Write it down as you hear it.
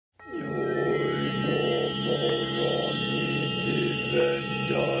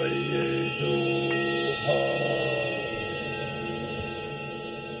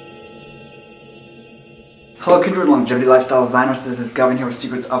Hello Kindred Longevity Lifestyle Designers, this is Gavin here with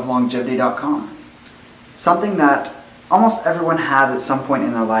secretsoflongevity.com. Something that almost everyone has at some point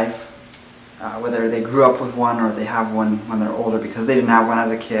in their life, whether they grew up with one or they have one when they're older because they didn't have one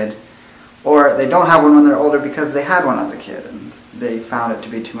as a kid, or they don't have one when they're older because they had one as a kid and they found it to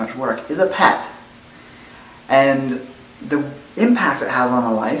be too much work, is a pet. And the impact it has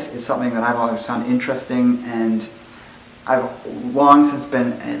on a life is something that I've always found interesting, and I've long since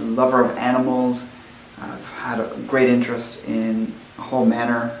been a lover of animals. I've had a great interest in a whole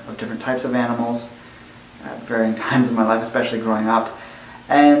manner of different types of animals at varying times in my life, especially growing up.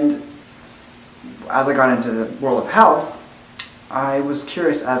 And as I got into the world of health, I was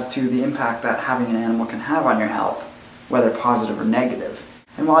curious as to the impact that having an animal can have on your health, whether positive or negative.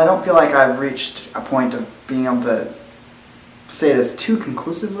 And while I don't feel like I've reached a point of being able to say this too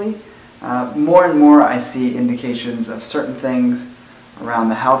conclusively, more and more I see indications of certain things around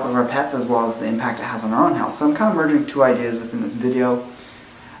the health of our pets as well as the impact it has on our own health. So I'm kind of merging two ideas within this video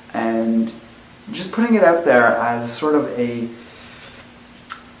and just putting it out there as sort of a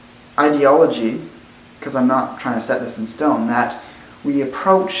ideology, because I'm not trying to set this in stone, that we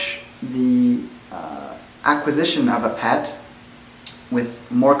approach the acquisition of a pet with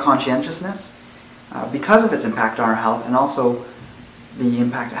more conscientiousness because of its impact on our health and also the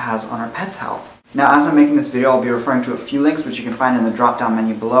impact it has on our pet's health. Now, as I'm making this video, I'll be referring to a few links which you can find in the drop-down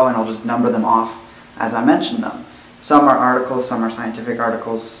menu below, and I'll just number them off as I mention them. Some are articles, some are scientific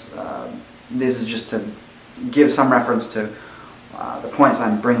articles. This is just to give some reference to the points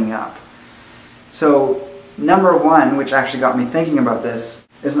I'm bringing up. So, number one, which actually got me thinking about this,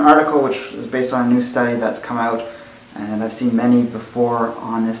 is an article which is based on a new study that's come out, and I've seen many before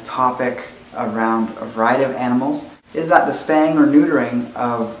on this topic around a variety of animals, is that the spaying or neutering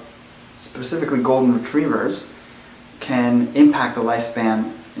of specifically golden retrievers can impact the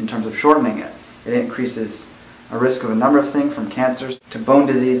lifespan in terms of shortening it. It increases a risk of a number of things from cancers to bone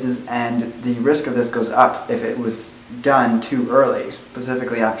diseases, and the risk of this goes up if it was done too early,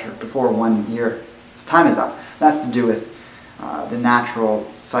 specifically before 1 year's time is up. That's to do with the natural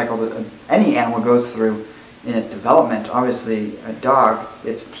cycle that any animal goes through in its development. Obviously, a dog,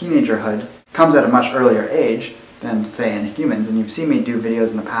 its teenagerhood, comes at a much earlier age than, say, in humans, and you've seen me do videos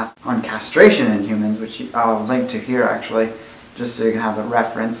in the past on castration in humans, which I'll link to here actually, just so you can have a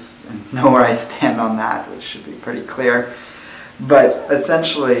reference and know where I stand on that, which should be pretty clear. But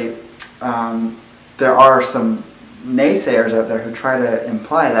essentially, there are some naysayers out there who try to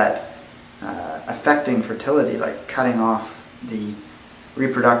imply that affecting fertility, like cutting off the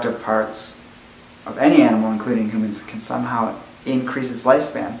reproductive parts of any animal, including humans, can somehow increase its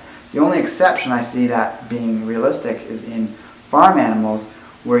lifespan. The only exception I see that being realistic is in farm animals,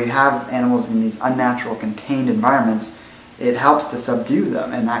 where you have animals in these unnatural contained environments. It helps to subdue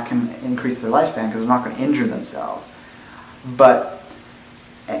them, and that can increase their lifespan because they're not going to injure themselves. But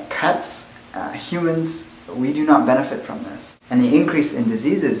pets, humans, we do not benefit from this. And the increase in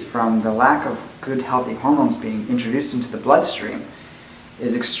diseases from the lack of good healthy hormones being introduced into the bloodstream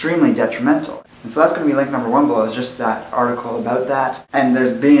is extremely detrimental. And so that's going to be link number one below, is just that article about that. And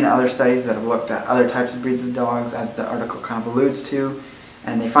there's been other studies that have looked at other types of breeds of dogs, as the article kind of alludes to,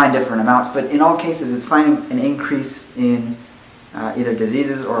 and they find different amounts. But in all cases, it's finding an increase in either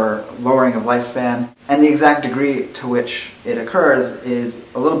diseases or lowering of lifespan. And the exact degree to which it occurs is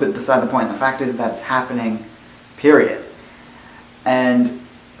a little bit beside the point. The fact is that it's happening, period. And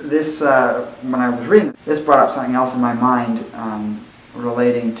this, when I was reading this, brought up something else in my mind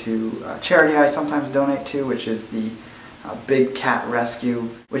relating to a charity I sometimes donate to, which is the Big Cat Rescue,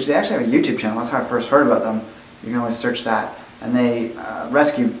 which they actually have a YouTube channel. That's how I first heard about them. You can always search that. And they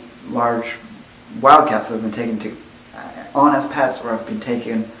rescue large wildcats that have been taken to on as pets or have been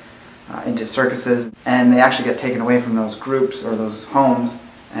taken into circuses, and they actually get taken away from those groups or those homes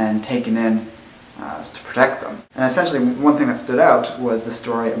and taken in to protect them. And essentially, one thing that stood out was the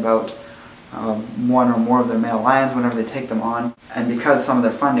story about one or more of their male lions whenever they take them on. And because some of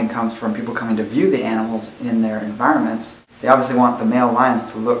their funding comes from people coming to view the animals in their environments, they obviously want the male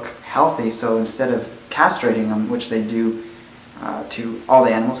lions to look healthy, so instead of castrating them, which they do to all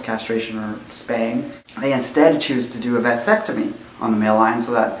the animals, castration or spaying, they instead choose to do a vasectomy on the male lion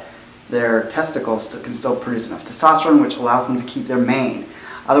so that their testicles can still produce enough testosterone, which allows them to keep their mane.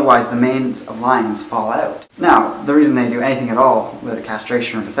 Otherwise, the manes of lions fall out. Now, the reason they do anything at all with a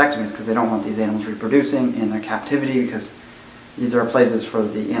castration or vasectomy is because they don't want these animals reproducing in their captivity, because these are places for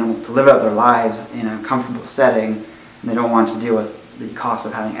the animals to live out their lives in a comfortable setting, and they don't want to deal with the cost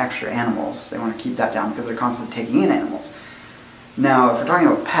of having extra animals. They want to keep that down because they're constantly taking in animals. Now, if we're talking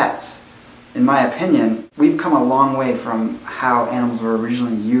about pets, in my opinion, we've come a long way from how animals were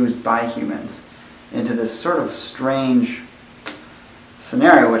originally used by humans. into this sort of strange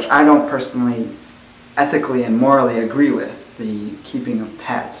scenario, which I don't personally ethically and morally agree with, the keeping of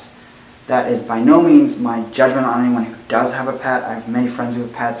pets. That is by no means my judgment on anyone who does have a pet. I have many friends who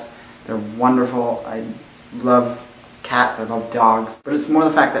have pets. They're wonderful. I love cats, I love dogs. But it's more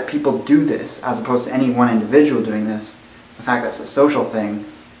the fact that people do this as opposed to any one individual doing this. The fact that it's a social thing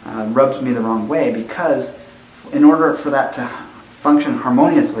rubs me the wrong way, because in order for that to function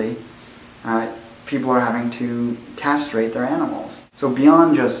harmoniously, people are having to castrate their animals. So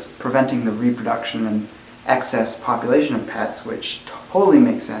beyond just preventing the reproduction and excess population of pets, which totally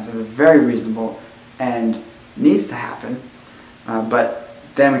makes sense, is very reasonable and needs to happen, but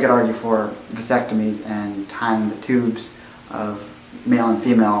then we could argue for vasectomies and tying the tubes of male and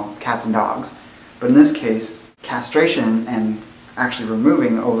female cats and dogs. But in this case, castration and actually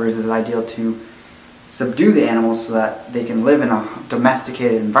removing the ovaries is ideal to subdue the animals so that they can live in a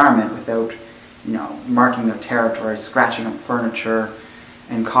domesticated environment without, marking their territory, scratching up furniture,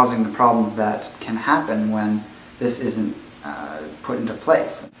 and causing the problems that can happen when this isn't put into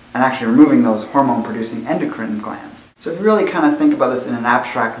place. And actually removing those hormone-producing endocrine glands. So if you really kind of think about this in an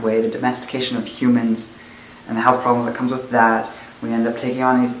abstract way, the domestication of humans and the health problems that comes with that, we end up taking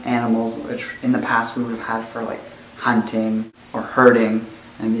on these animals which in the past we would have had for like hunting or herding,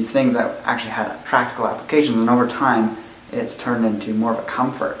 and these things that actually had practical applications, and over time it's turned into more of a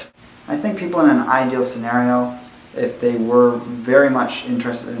comfort. I think people in an ideal scenario, if they were very much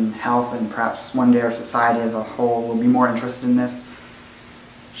interested in health, and perhaps one day our society as a whole will be more interested in this,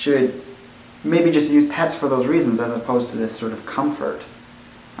 should maybe just use pets for those reasons as opposed to this sort of comfort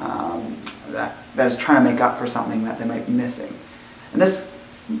that is trying to make up for something that they might be missing. And this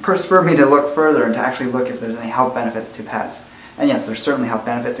spurred me to look further and to actually look if there's any health benefits to pets. And yes, there's certainly health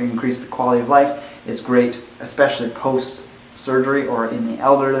benefits. It increase the quality of life. It's great, especially post-surgery or in the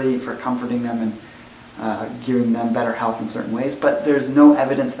elderly, for comforting them and giving them better health in certain ways. But there's no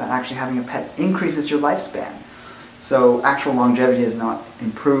evidence that actually having a pet increases your lifespan. So actual longevity is not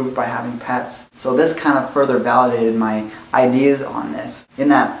improved by having pets. So this kind of further validated my ideas on this, in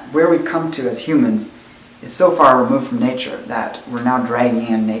that where we've come to as humans is so far removed from nature that we're now dragging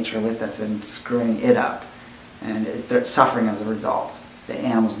in nature with us and screwing it up. And they're suffering as a result. The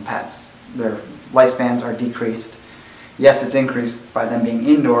animals and pets, their lifespans are decreased. Yes, it's increased by them being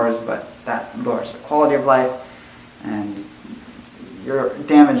indoors, but that lowers the quality of life, and you're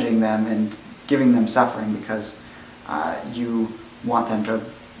damaging them and giving them suffering because you want them to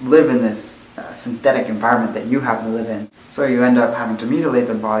live in this synthetic environment that you happen to live in. So you end up having to mutilate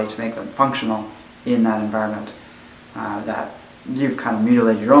their body to make them functional in that environment that you've kind of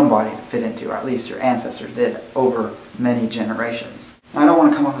mutilated your own body to fit into, or at least your ancestors did over many generations. Now, I don't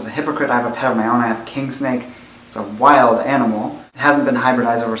want to come off as a hypocrite. I have a pet of my own. I have a king snake. It's a wild animal. It hasn't been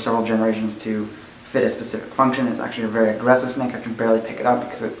hybridized over several generations to fit a specific function. It's actually a very aggressive snake. I can barely pick it up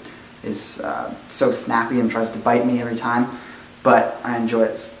because it is so snappy and tries to bite me every time. But I enjoy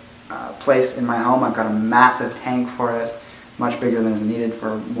its place in my home. I've got a massive tank for it, much bigger than is needed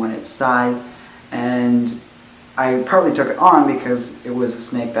for one its size. And I partly took it on because it was a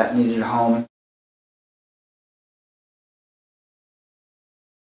snake that needed a home.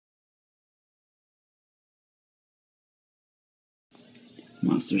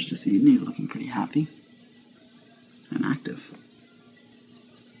 Monster's just eating. He's looking pretty happy and active.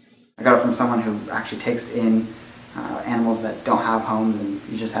 I got it from someone who actually takes in animals that don't have homes, and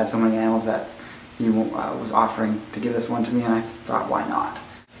he just has so many animals that he was offering to give this one to me, and I thought, why not?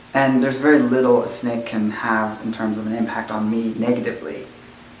 And there's very little a snake can have in terms of an impact on me negatively,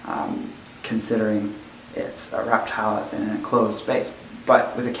 considering it's a reptile that's in an enclosed space.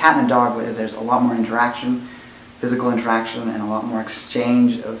 But with a cat and a dog, there's a lot more interaction, physical interaction, and a lot more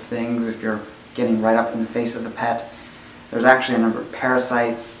exchange of things if you're getting right up in the face of the pet. There's actually a number of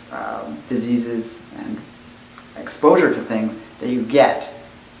parasites, diseases, and exposure to things that you get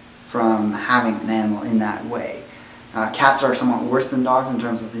from having an animal in that way. Cats are somewhat worse than dogs in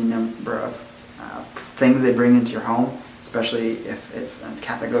terms of the number of things they bring into your home, especially if it's a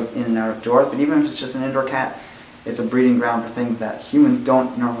cat that goes in and out of doors. But even if it's just an indoor cat, it's a breeding ground for things that humans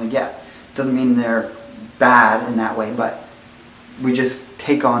don't normally get. Doesn't mean they're bad in that way, but we just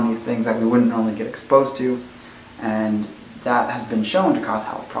take on these things that we wouldn't normally get exposed to, and that has been shown to cause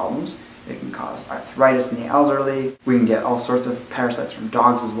health problems. It can cause arthritis in the elderly. We can get all sorts of parasites from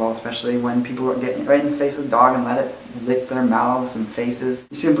dogs as well, especially when people are getting right in the face of the dog and let it lick their mouths and faces.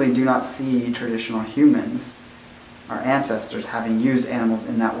 You simply do not see traditional humans, our ancestors, having used animals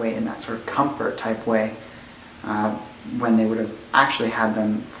in that way, in that sort of comfort type way, when they would have actually had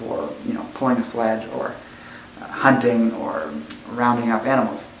them for, pulling a sled or hunting or rounding up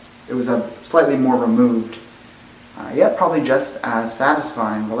animals. It was a slightly more removed, yet probably just as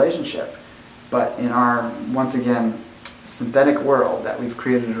satisfying relationship. But in our, once again, synthetic world that we've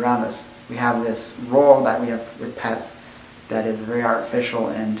created around us, we have this role that we have with pets that is very artificial,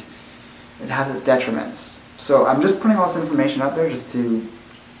 and it has its detriments. So I'm just putting all this information out there just to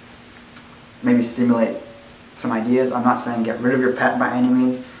maybe stimulate some ideas. I'm not saying get rid of your pet by any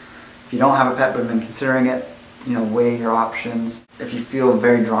means. If you don't have a pet but have been considering it, weigh your options. If you feel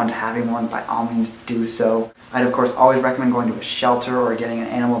very drawn to having one, by all means do so. I'd of course always recommend going to a shelter or getting an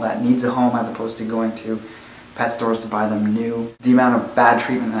animal that needs a home as opposed to going to pet stores to buy them new. The amount of bad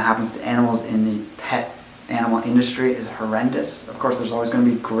treatment that happens to animals in the pet animal industry is horrendous. Of course, there's always going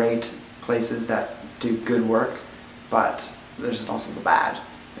to be great places that do good work, but there's also the bad.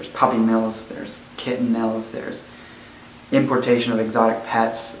 There's puppy mills, there's kitten mills, there's importation of exotic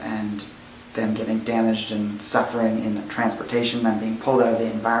pets and them getting damaged and suffering in the transportation, them being pulled out of the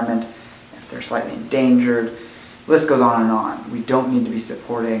environment if they're slightly endangered. The list goes on and on. We don't need to be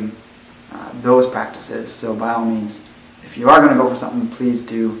supporting those practices, so by all means, if you are going to go for something, please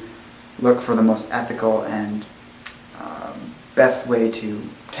do look for the most ethical and best way to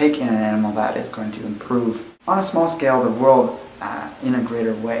take in an animal that is going to improve on a small scale the world in a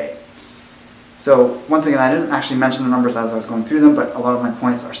greater way. So once again, I didn't actually mention the numbers as I was going through them, but a lot of my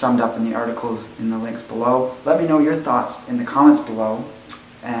points are summed up in the articles in the links below. Let me know your thoughts in the comments below,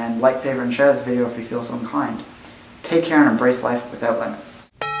 and like, favorite, and share this video if you feel so inclined. Take care and embrace life without limits.